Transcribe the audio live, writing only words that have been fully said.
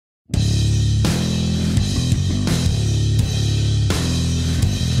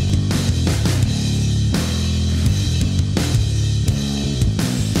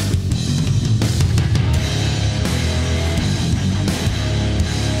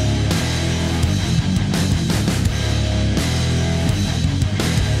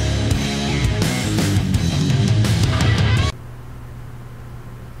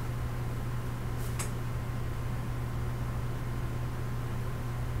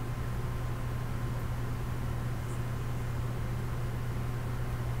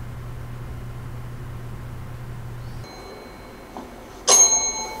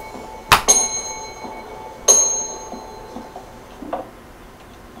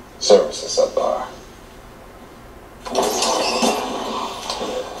Services at bar.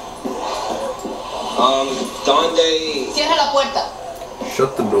 ¿Dónde? Cierra la puerta.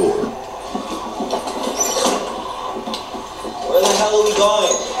 Shut the door. Where the hell are we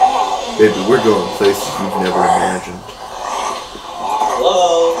going? Baby, we're going places you've never imagined.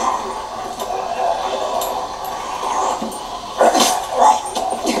 Hello?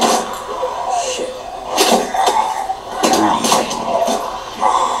 Shit.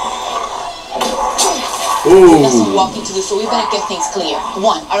 We got some walking to do, so we better get things clear. 1,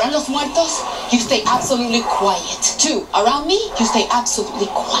 around los muertos, you stay absolutely quiet. 2, around me, you stay absolutely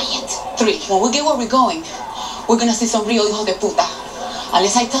quiet. 3, when we get where we're going, we're gonna see some real hijos de puta.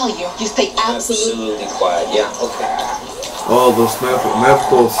 Unless I tell you, you stay absolutely quiet. Yeah, okay. Oh, those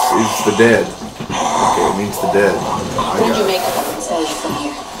muertos is the dead. Okay, it means the dead. What did you make of it? Tell you from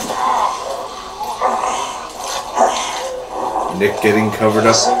here. Nick getting covered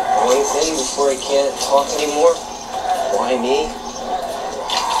up. One thing before I can't talk anymore. Why me?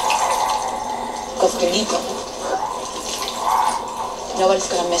 Costelito. Nobody's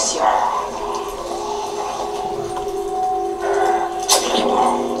gonna miss you.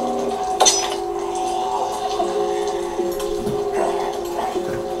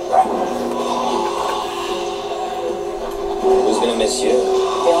 Who's gonna miss you?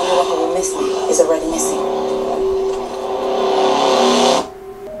 The only one who will miss me is already missing.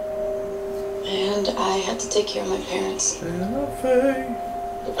 And I had to take care of my parents.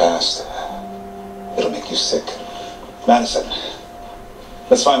 The past. It'll make you sick. Madison,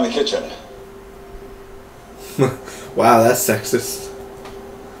 let's find the kitchen. Wow, that's sexist.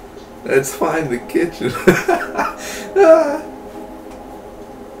 Let's find the kitchen.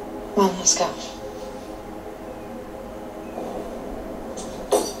 Come on, let's go.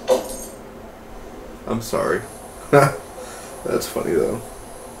 I'm sorry. That's funny though.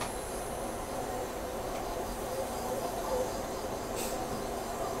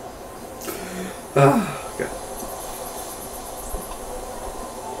 Okay.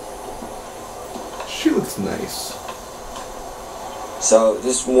 She looks nice. So,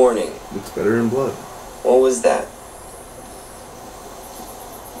 this morning, Looks better in blood. what was that?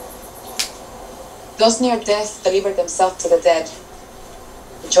 Those near death delivered themselves to the dead.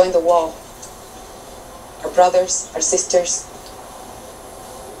 They joined the wall. Our brothers, our sisters.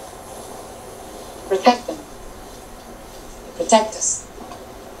 Protect them. Protect us.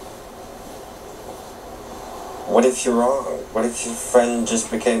 What if you're wrong? What if your friend just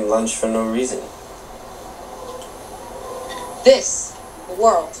became lunch for no reason? This, the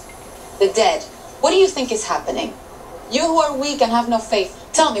world, the dead. What do you think is happening? You who are weak and have no faith,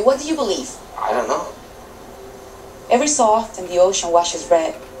 tell me, what do you believe? I don't know. Every so often the ocean washes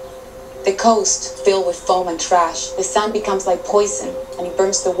red. The coast filled with foam and trash. The sand becomes like poison and it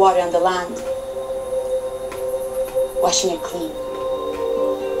burns the water and the land, washing it clean.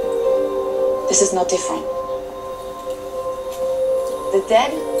 This is no different. The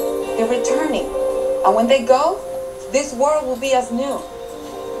dead, they're returning. And when they go, this world will be as new.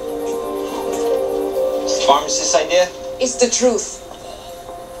 It's the pharmacist's idea? It's the truth.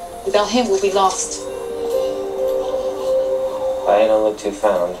 Without him, we'll be lost. I don't look too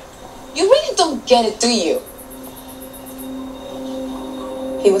found. You really don't get it, do you?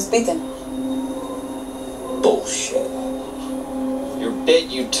 He was beaten. Bullshit. Your bit,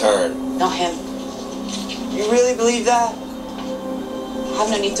 you turn. Not him. You really believe that? I have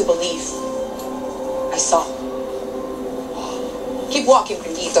no need to believe. I saw. Keep walking,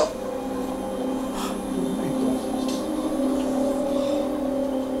 Gringuito.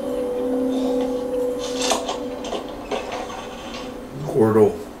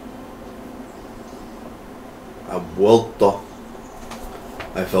 Gordo. Ha vuelto.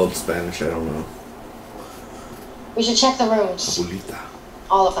 I felt Spanish, I don't know. We should check the rooms. Abuelita.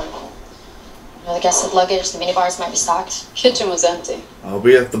 All of them. You know, the guests with luggage, the minibars might be stocked. Kitchen was empty. I'll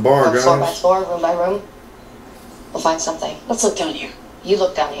be at the bar, Floor by guys. floor, room by room. We'll find something. Let's look down here. You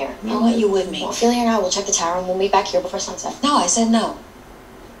look down here. I want you with me. Well, feel here now. We'll check the tower and we'll meet back here before sunset. No, I said no.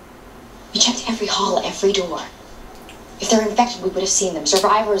 We checked every hall, every door. If they're infected, we would have seen them.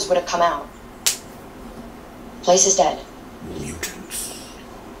 Survivors would have come out. Place is dead. Mutants.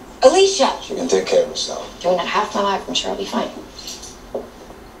 Alicia! She can take care of herself. Doing that half my life, I'm sure I'll be fine.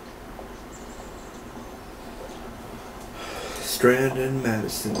 Strand and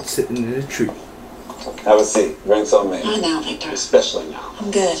Madison sitting in a tree. Have a seat. Drinks on me. Not now, Victor. Especially now.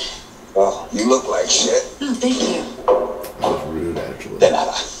 I'm good. Well, you look like shit. No, thank you. That was rude, actually. De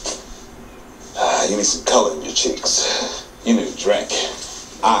nada. You need some color in your cheeks. You need a drink.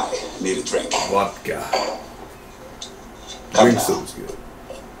 I need a drink. Vodka. Come Drink now. sounds good.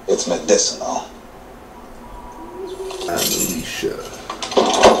 It's It's medicinal. Alicia.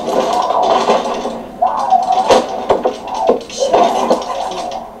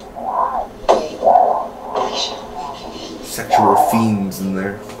 Sexual fiends in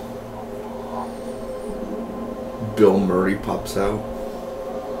there. Bill Murray pops out.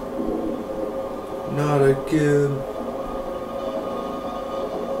 Not again.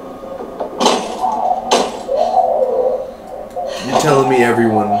 You're telling me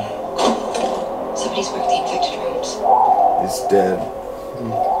everyone Somebody's worked the infected rooms. is dead.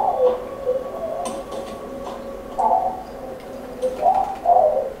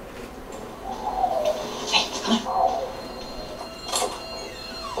 Hey, come on.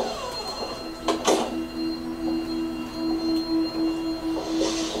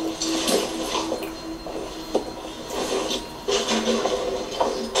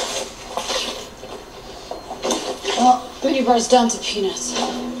 Well, Booty Bar's down to peanuts.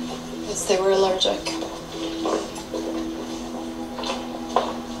 Guess they were allergic.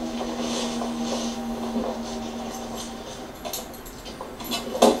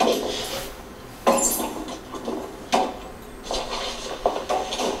 Okay then.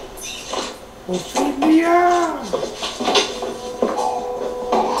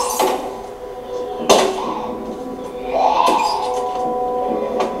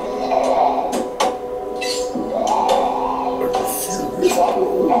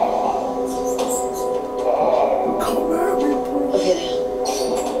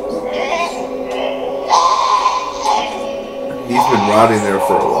 He's been rotting there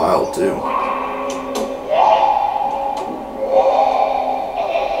for a while too.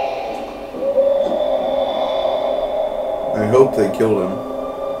 I hope they killed him.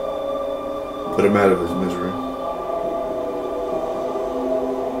 Put him out of his misery.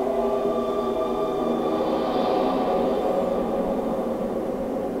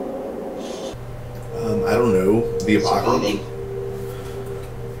 I don't know. The apocalypse. Surviving.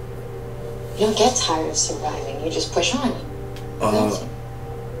 You don't get tired of surviving. You just push on.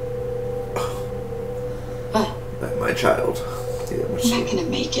 What? My child. Yeah, I'm not gonna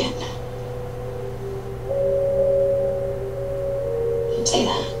make it. Don't say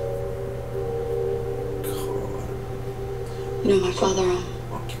that. You know, my father,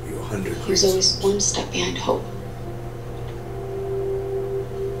 I'll give you 100. he was always one step behind hope.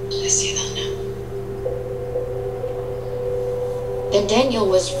 I see that now. Then Daniel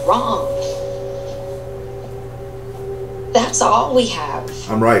was wrong. That's all we have.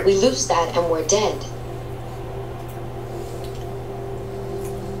 I'm right. We lose that and we're dead.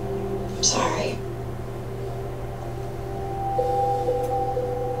 I'm sorry.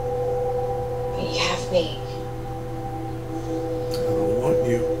 But you have me. I don't want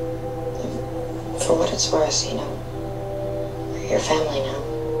you. For what it's worth, you know. We're your family now.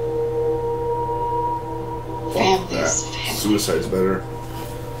 Families. Suicide's better.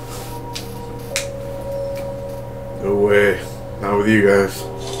 No way. Not with you guys.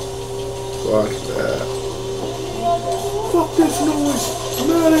 Fuck that. Fuck this noise. I'm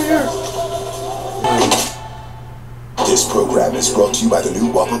out of here. This program is brought to you by the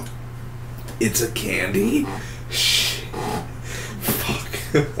new WAYWARD. It's a candy? Shit. Fuck.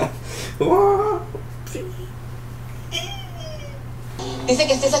 What? Dice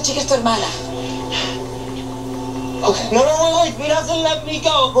que esa chica es tu hermana. Okay. No, wait. He doesn't let me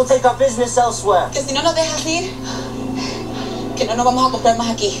go. We'll take our business elsewhere. Que si no nos dejas ir, que no nos vamos a comprar más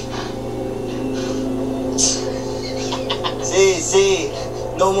aquí. See.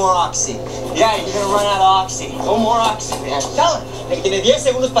 No more oxy. Yeah, you're gonna run out of oxy. No more oxy, man. Tell him. Que tiene 10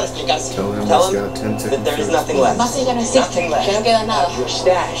 segundos para explicarse. Tell him Tell he's him got 10 that seconds. there is nothing left. Más ya no existe, Nothing left. que no queda nada. Your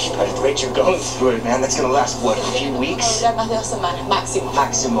stash, but at the rate you're going through it, man, that's gonna last, what, a few weeks? Va a durar más de 2 semanas, máximo.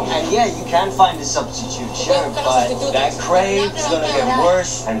 Maximum. And yeah, you can find a substitute, sure, but that crave's gonna get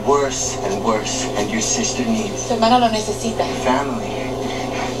worse and worse and worse, and your sister needs Tu hermana lo necesita. family.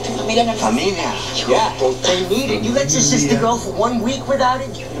 Tu familia lo necesita. Familia. Yeah, they need it. You let your sister go for 1 week without it,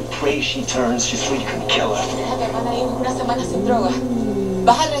 you can pray she turns just so you can kill her. Deja a tu hermana ahí una semana sin droga.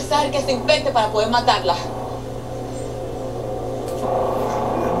 Vas a rezar que se infecte para poder matarla.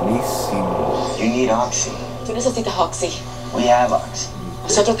 You need oxy. Tú necesitas Oxy. We have oxy.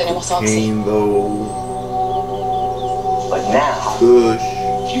 Nosotros tenemos Oxy. Pain though. But now, Push.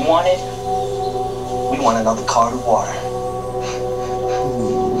 if you want it, we want another cart of water.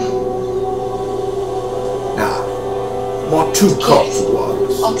 Nah. I want 2 cups of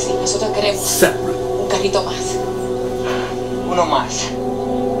waters. Oxy, nosotros queremos Separate. un carrito más. Uno más.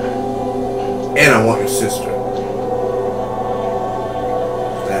 And I want your sister.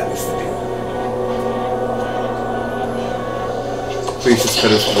 That is the deal. Please just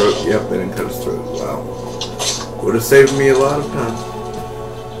cut his throat. Yep, they didn't cut his throat. Wow. Would have saved me a lot of time.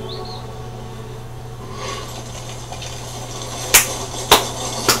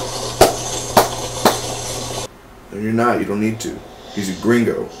 No, you're not. You don't need to. He's a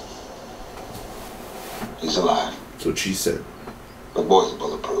gringo. He's alive. That's what she said. The boy's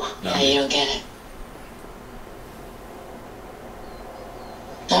bulletproof. Yeah, you don't get it.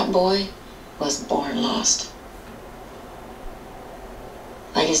 That boy was born lost.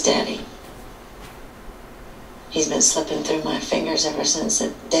 Like his daddy. He's been slipping through my fingers ever since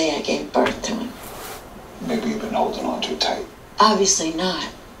the day I gave birth to him. Maybe you've been holding on too tight. Obviously not.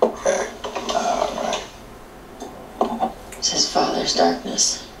 Okay. All right. It's his father's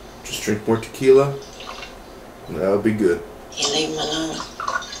darkness. Just drink more tequila, and that'll be good. You leave him alone.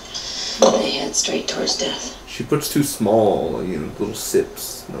 They head straight towards death. She puts too small, little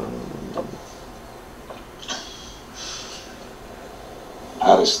sips. No.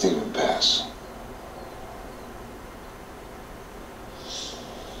 How does Steven pass?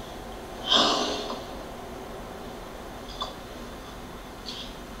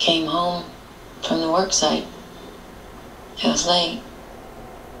 Came home from the work site. It was late.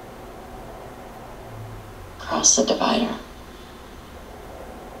 Crossed the divider.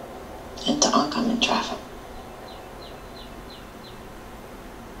 Into oncoming traffic.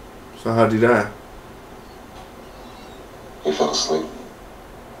 So how'd he die? He fell asleep.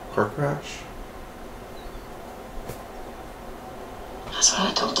 Car crash? That's what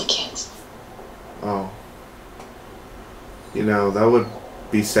I told the kids. Oh. That would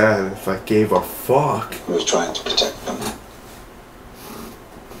be sad if I gave a fuck. He was trying to protect them.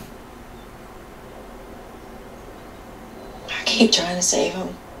 I keep trying to save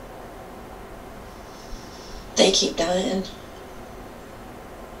them. They keep dying.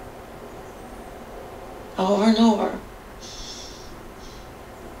 Over and over.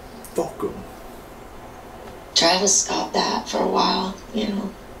 Fuck him. Travis stopped that for a while,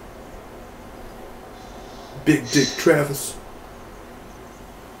 Big Dick Travis.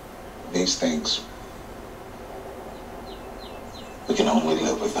 These things, we can only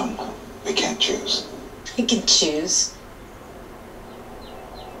live with them. We can't choose. You can choose.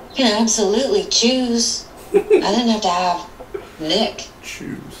 You can absolutely choose. I didn't have to have Nick.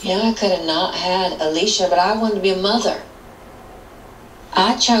 Choose. I could have not had Alicia, but I wanted to be a mother.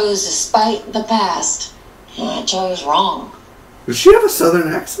 I chose despite the past. I chose wrong. Does she have a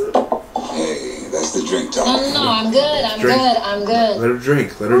southern accent? Hey, that's the drink talk. No, I'm good. I'm Drink. good. I'm good. Let her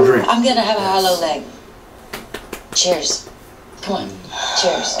drink. Let her drink. I'm gonna have a hollow leg. Cheers. Come on.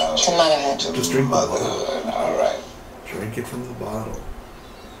 Cheers to motherhood. Just drink the bottle. Motherhood. All right. Drink it from the bottle.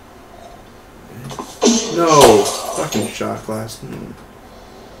 No. Fucking shot glass.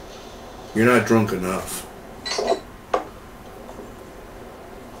 You're not drunk enough.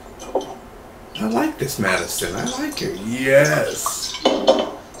 I like this Madison. I like her. Yes.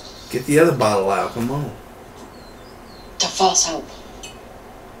 Get the other bottle out. Come on. To false hope.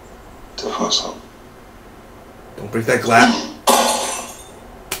 To hustle. Don't break that glass.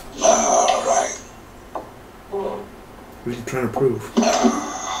 All right. What are you trying to prove?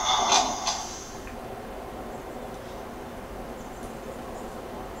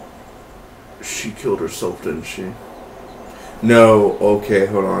 She killed herself, didn't she? No. Okay,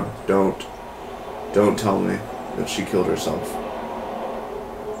 hold on. Don't tell me that she killed herself.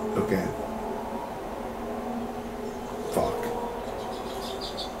 Okay. Fuck.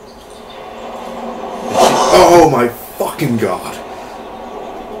 Oh my fucking god.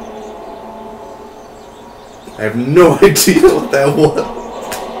 I have no idea what that was.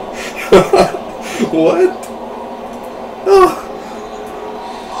 What? Oh.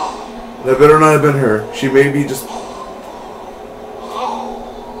 That better not have been her. She may be just...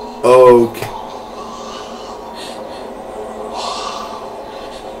 Okay.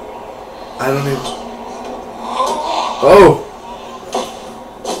 I don't even... Oh!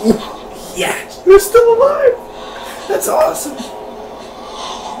 Ooh, yes! They're still alive! That's awesome!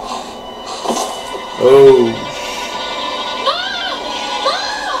 Oh.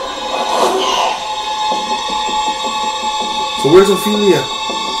 So where's Ophelia?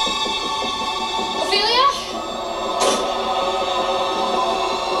 Ophelia?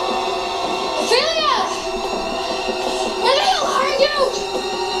 Ophelia! Where the hell are you?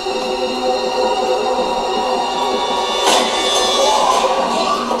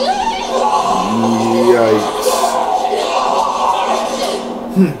 Yikes.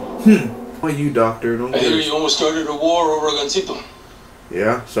 Why you, doctor? Don't I get hear it. you almost started a war over a gancito.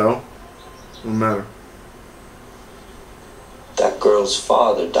 Yeah, so? Doesn't matter. That girl's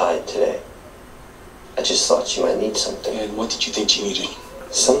father died today. I I just thought you might need something. And what did you think she needed?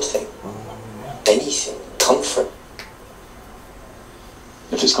 Something. Anything. Comfort.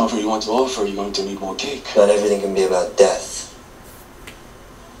 If it's comfort you want to offer, you're going to need more cake. Not everything can be about death.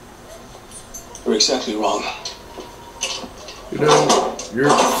 You're exactly wrong. You know,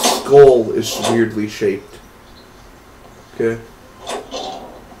 your skull is weirdly shaped. Okay?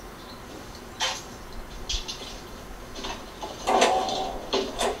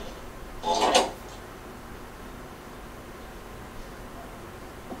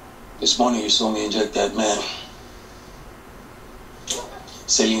 This morning you saw me inject that man.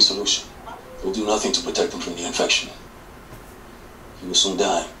 Saline solution. It will do nothing to protect him from the infection. He will soon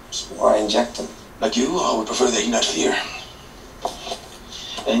die. So why inject him? Like you, I would prefer that he not fear.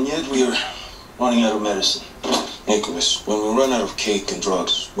 And yet we are running out of medicine. Nicholas, when we run out of cake and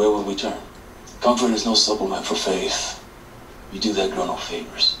drugs, where will we turn? Comfort is no supplement for faith. You do that girl no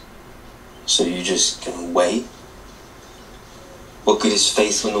favors. So you just gonna wait? What good is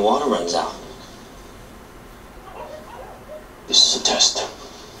faith when the water runs out? This is a test.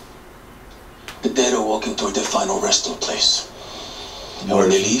 The dead are walking toward their final resting place. And when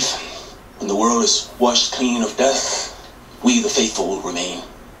they leave, when the world is washed clean of death, we, the faithful, will remain.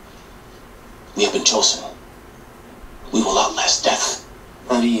 We have been chosen. We will outlast death.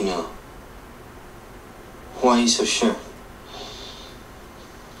 How do you know? Why are you so sure?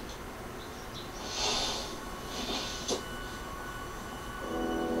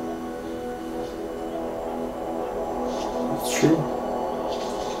 It's true.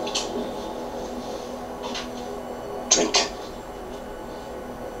 Drink.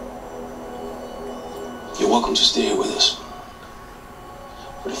 You're welcome to stay here with us.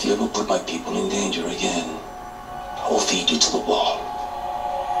 But if you ever put my people in danger again, I will feed you to the wall.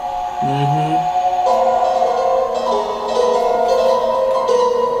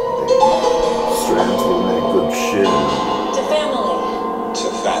 Strands will make good shit. To family. To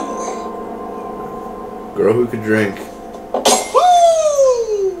family. Girl who could drink. Woo!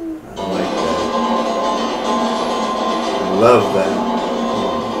 I like that. I love that.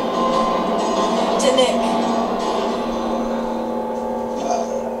 To Nick.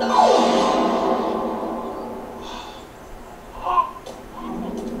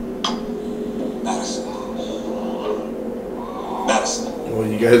 Madison. Madison, Well,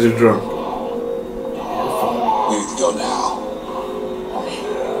 you guys are drunk. we need to go now.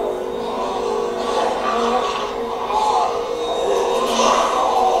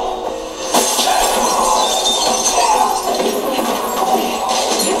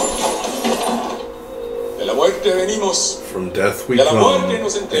 De la muerte venimos. From death we De la come, muerte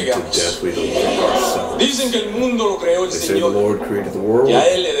nos and to entregamos. death we deliver ourselves. Dicen que el mundo lo creó el They say the Señor. Lord created the world, Y a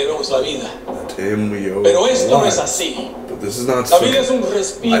Él le debemos la vida. and to Him we owe Pero esto no es life. así. But this is not La so. vida es un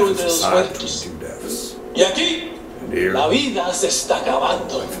respiro Life is entre los aside muertos. between two deaths. Y aquí, And here, la vida se está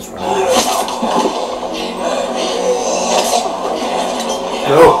acabando. life is running out.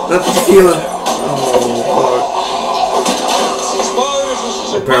 No, not the tequila. Oh, Sus padres,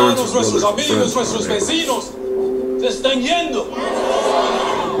 nuestros Our parents, hermanos, nuestros brothers, amigos, friends, nuestros our neighbors. vecinos se están yendo.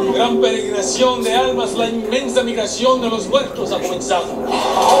 Gran peregrinación de almas, la inmensa migración de los muertos ha comenzado.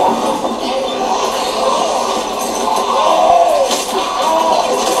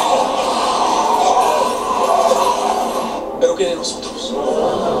 ¿Pero qué de nosotros?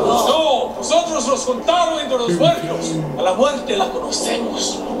 No, nosotros los contaron entre los muertos. A la muerte la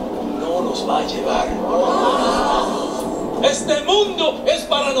conocemos. No nos va a llevar. Este mundo es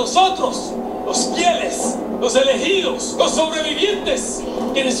para nosotros, los fieles, los elegidos, los sobrevivientes,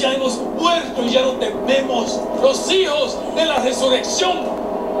 quienes ya hemos muerto y ya no tememos, los hijos de la resurrección.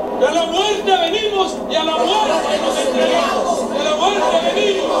 De la muerte venimos y a la muerte nos entregamos. De la muerte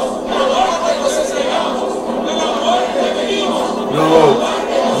venimos, de la muerte nos entregamos. De la muerte venimos. no,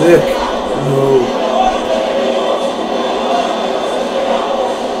 Nick, no.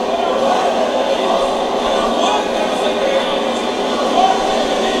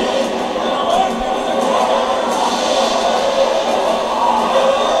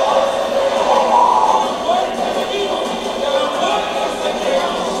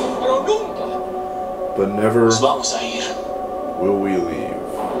 Pero nunca But never nos vamos a ir. will we leave.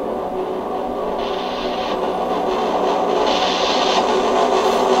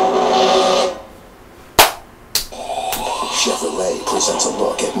 Chevrolet presents a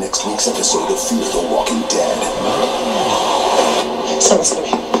look at next week's episode of Fear the Walking Dead. Someone's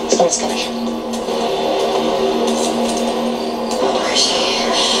coming. Someone's coming. Where is she?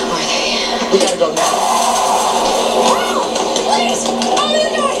 Where are they? We gotta go now. Please! Oh my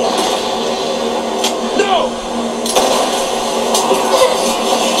God! No!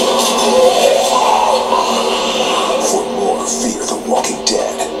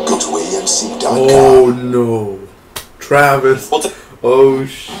 NBC.com. Oh no. Travis. Oh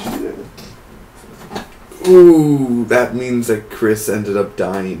shit. Ooh, that means that Chris ended up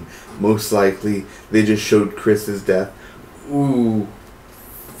dying. Most likely, they just showed Chris's death. Ooh.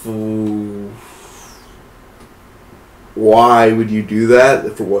 Ooh. Why would you do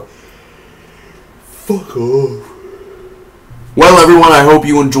that? For what? Fuck off. Well, everyone, I hope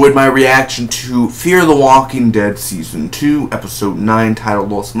you enjoyed my reaction to Fear the Walking Dead Season 2, Episode 9,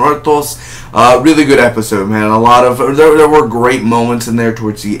 titled Los Muertos. Really good episode, man. A lot of... There were great moments in there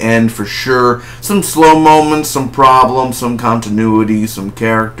towards the end, for sure. Some slow moments, some problems, some continuity, some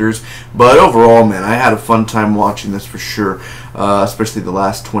characters. But overall, man, I had a fun time watching this, for sure. Especially the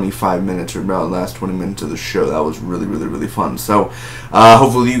last 25 minutes, or about the last 20 minutes of the show. That was really, really, really fun. So,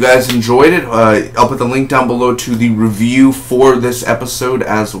 hopefully you guys enjoyed it. I'll put the link down below to the review for this episode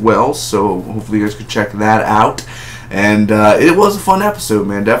as well, so hopefully you guys could check that out. And it was a fun episode,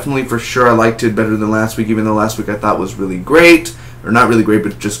 man. Definitely, for sure, I liked it better than last week, even though last week I thought was really great. Or not really great,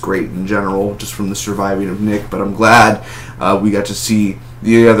 but just great in general, just from the surviving of Nick. But I'm glad we got to see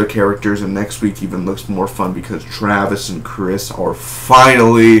the other characters, and next week even looks more fun because Travis and Chris are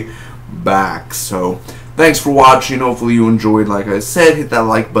finally back. So thanks for watching. Hopefully you enjoyed. Like I said, hit that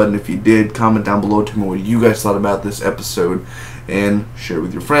like button if you did. Comment down below, tell me what you guys thought about this episode, and share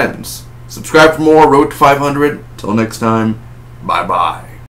with your friends. Subscribe for more. Road to 500. Till next time, bye bye.